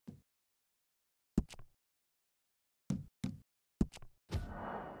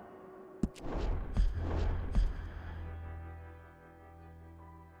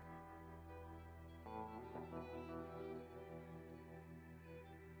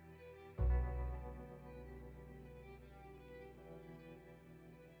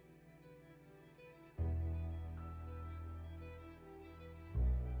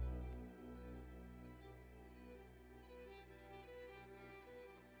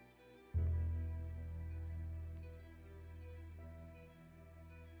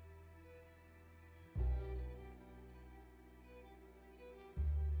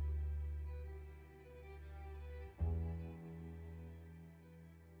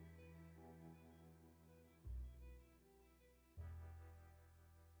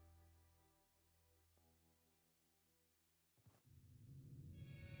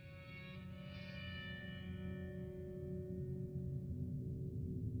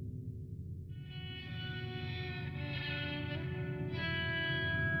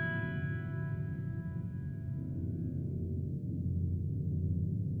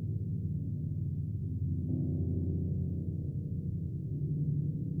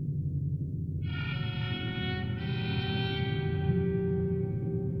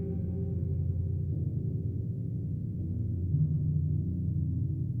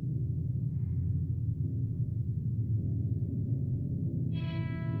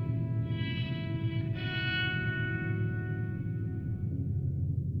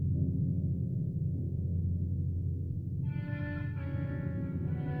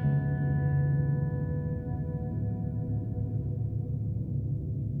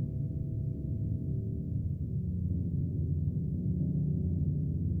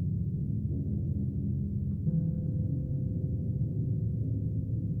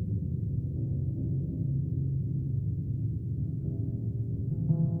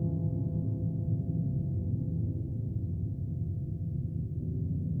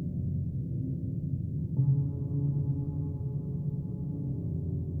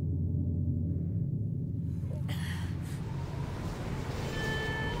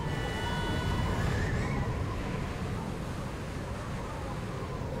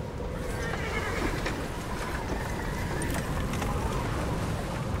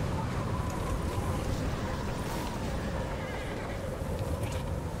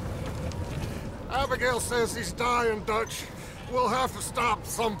Abigail says he's dying, Dutch. We'll have to stop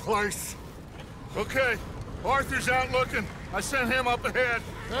someplace. Okay. Arthur's out looking. I sent him up ahead.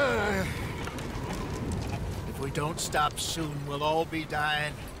 If we don't stop soon, we'll all be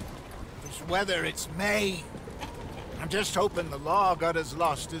dying. This weather, it's May. I'm just hoping the law got as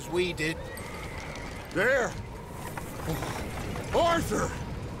lost as we did. There! Arthur!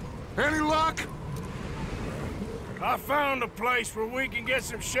 Any luck? I found a place where we can get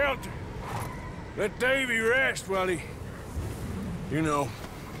some shelter. Let Davy rest while he... You know.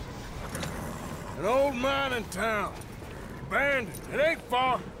 An old mining town. Abandoned. It ain't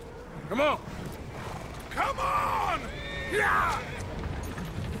far. Come on. Come on! Yeah!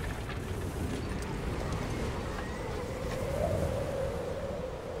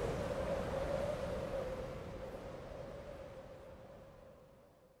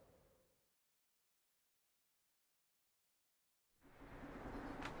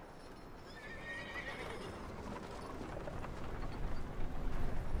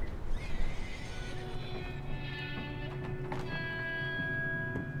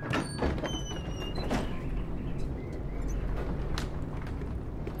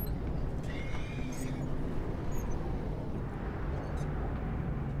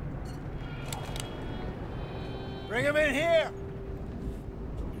 Bring him in here!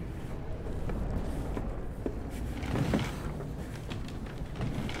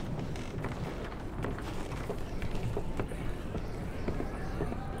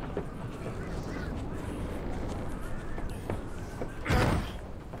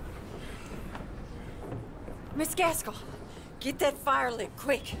 Miss Gaskell, get that fire lit,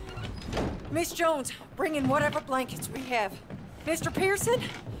 quick. Miss Jones, bring in whatever blankets we have. Mr. Pearson,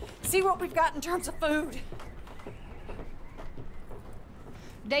 see what we've got in terms of food.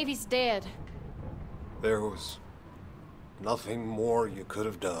 Davy's dead. There was nothing more you could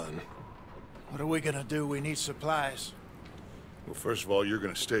have done. What are we gonna do? We need supplies. Well, first of all, you're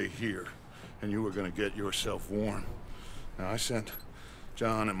gonna stay here, and you are gonna get yourself warm. Now, I sent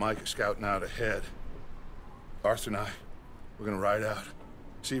John and Micah scouting out ahead. Arthur and I, we're gonna ride out,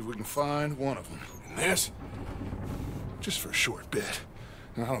 see if we can find one of them. And this, just for a short bit.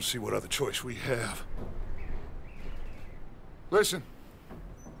 And I don't see what other choice we have. Listen.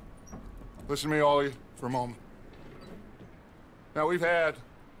 Listen to me, all of you, for a moment. Now, we've had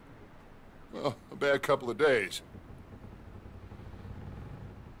well, a bad couple of days.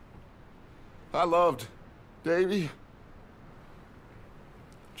 I loved Davy,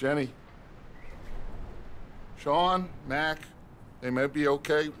 Jenny, Sean, Mac. They may be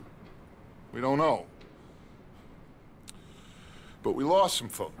okay. We don't know. But we lost some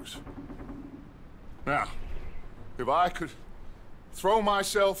folks. Now, if I could throw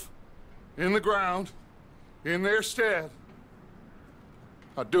myself in the ground in their stead,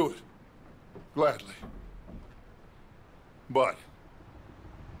 I'd do it. Gladly. But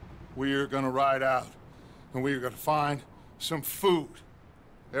we're gonna ride out, and we're gonna find some food.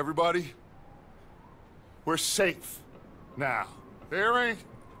 Everybody, we're safe now. There ain't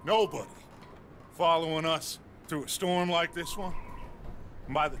nobody following us through a storm like this one.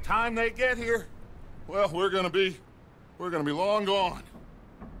 And by the time they get here, well, we're gonna be long gone.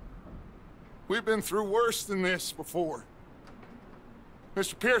 We've been through worse than this before.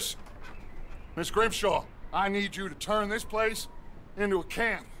 Mr. Pearson, Miss Grimshaw, I need you to turn this place into a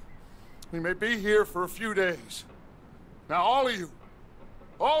camp. We may be here for a few days. Now, all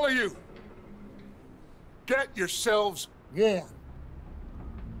of you, get yourselves warm.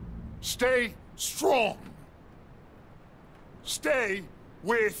 Stay strong. Stay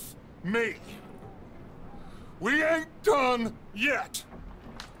with me. We ain't done yet.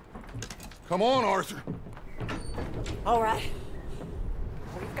 Come on, Arthur. All right.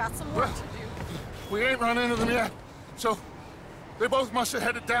 We've got some work to do. We ain't run into them yet, so they both must have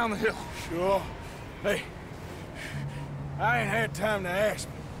headed down the hill. Sure. Hey, I ain't had time to ask.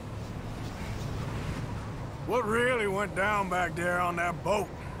 What really went down back there on that boat?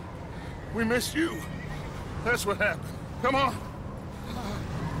 We missed you. That's what happened. Come on.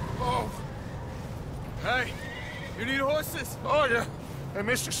 Oh. Hey, you need horses? Oh, yeah. Hey,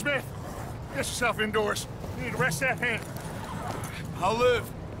 Mr. Smith, get yourself indoors. You need to rest that hand. I'll live.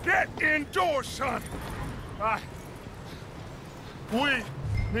 Get indoors, son. We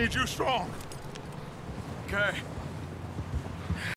need you strong. Okay.